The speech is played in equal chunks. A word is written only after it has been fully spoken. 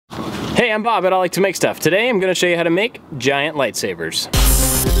Hey, I'm Bob at ILikeToMakeStuff. Today I'm going to show you how to make giant lightsabers.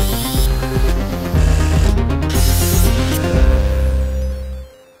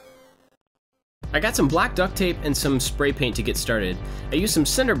 I got some black duct tape and some spray paint to get started. I used some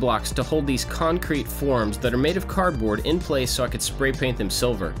cinder blocks to hold these concrete forms that are made of cardboard in place so I could spray paint them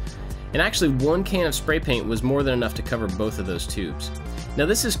silver. And actually, one can of spray paint was more than enough to cover both of those tubes. Now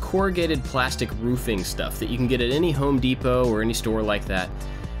this is corrugated plastic roofing stuff that you can get at any Home Depot or any store like that.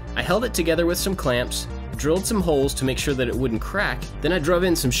 I held it together with some clamps, drilled some holes to make sure that it wouldn't crack, then I drove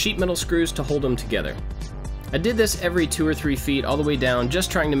in some sheet metal screws to hold them together. I did this every 2 or 3 feet all the way down,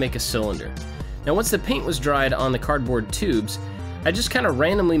 just trying to make a cylinder. Now once the paint was dried on the cardboard tubes, I just kind of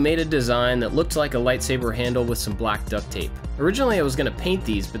randomly made a design that looked like a lightsaber handle with some black duct tape. Originally I was going to paint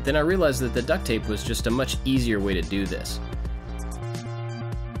these, but then I realized that the duct tape was just a much easier way to do this.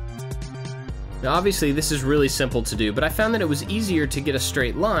 Now obviously this is really simple to do, but I found that it was easier to get a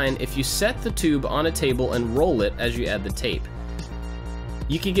straight line if you set the tube on a table and roll it as you add the tape.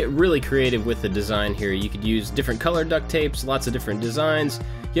 You can get really creative with the design here. You could use different colored duct tapes, lots of different designs.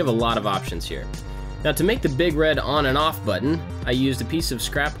 You have a lot of options here. Now to make the big red on and off button, I used a piece of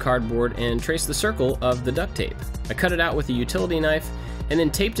scrap cardboard and traced the circle of the duct tape. I cut it out with a utility knife and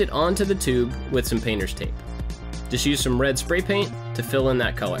then taped it onto the tube with some painter's tape. Just used some red spray paint to fill in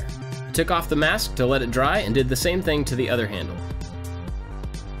that color. I took off the mask to let it dry and did the same thing to the other handle.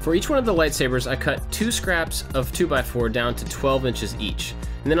 For each one of the lightsabers, I cut 2 scraps of 2x4 down to 12 inches each.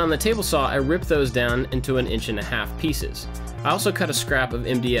 And then on the table saw, I ripped those down into 1.5 inch pieces. I also cut a scrap of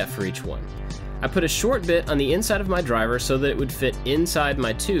MDF for each one. I put a short bit on the inside of my driver so that it would fit inside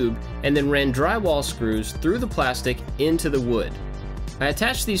my tube, and then ran drywall screws through the plastic into the wood. I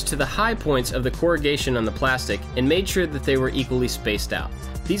attached these to the high points of the corrugation on the plastic and made sure that they were equally spaced out.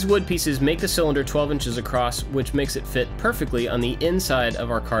 These wood pieces make the cylinder 12 inches across, which makes it fit perfectly on the inside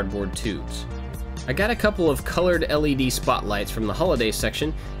of our cardboard tubes. I got a couple of colored LED spotlights from the holiday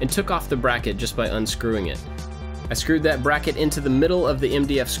section and took off the bracket just by unscrewing it. I screwed that bracket into the middle of the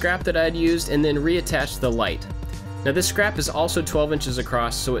MDF scrap that I had used and then reattached the light. Now this scrap is also 12 inches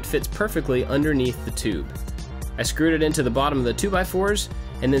across, so it fits perfectly underneath the tube. I screwed it into the bottom of the 2x4s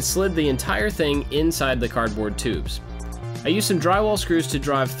and then slid the entire thing inside the cardboard tubes. I used some drywall screws to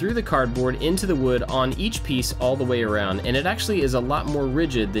drive through the cardboard into the wood on each piece all the way around, and it actually is a lot more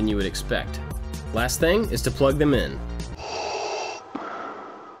rigid than you would expect. Last thing is to plug them in.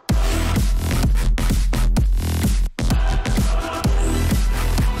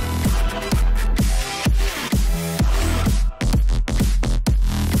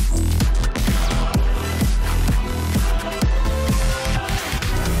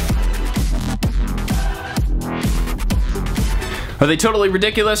 Are they totally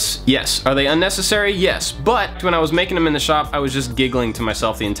ridiculous? Yes. Are they unnecessary? Yes. But when I was making them in the shop, I was just giggling to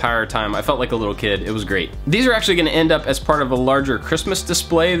myself the entire time. I felt like a little kid. It was great. These are actually going to end up as part of a larger Christmas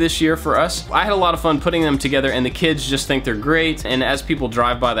display this year for us. I had a lot of fun putting them together, and the kids just think they're great. And as people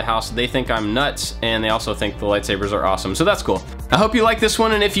drive by the house, they think I'm nuts, and they also think the lightsabers are awesome. So that's cool. I hope you like this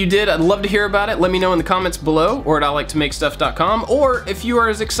one, and if you did, I'd love to hear about it. Let me know in the comments below or at ILikeToMakeStuff.com, or if you are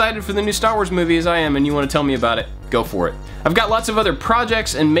as excited for the new Star Wars movie as I am and you want to tell me about it, go for it. I've got lots of other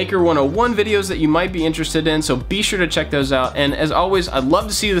projects and Maker 101 videos that you might be interested in, so be sure to check those out. And as always, I'd love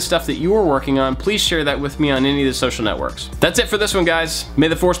to see the stuff that you are working on. Please share that with me on any of the social networks. That's it for this one, guys. May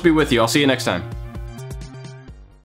the Force be with you. I'll see you next time.